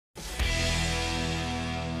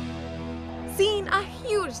Seeing a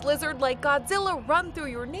huge lizard like Godzilla run through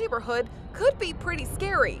your neighborhood could be pretty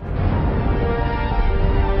scary.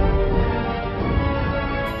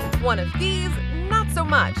 One of these, not so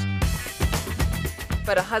much.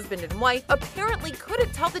 But a husband and wife apparently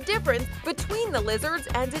couldn't tell the difference between the lizards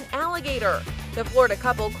and an alligator. The Florida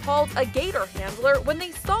couple called a gator handler when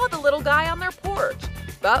they saw the little guy on their porch.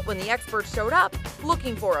 But when the experts showed up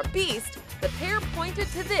looking for a beast, the pair pointed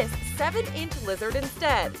to this 7-inch lizard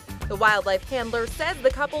instead. The wildlife handler says the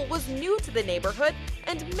couple was new to the neighborhood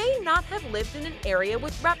and may not have lived in an area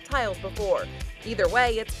with reptiles before. Either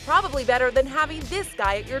way, it's probably better than having this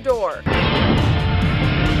guy at your door.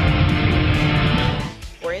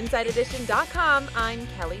 For InsideEdition.com, I'm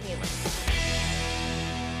Kelly Nealon.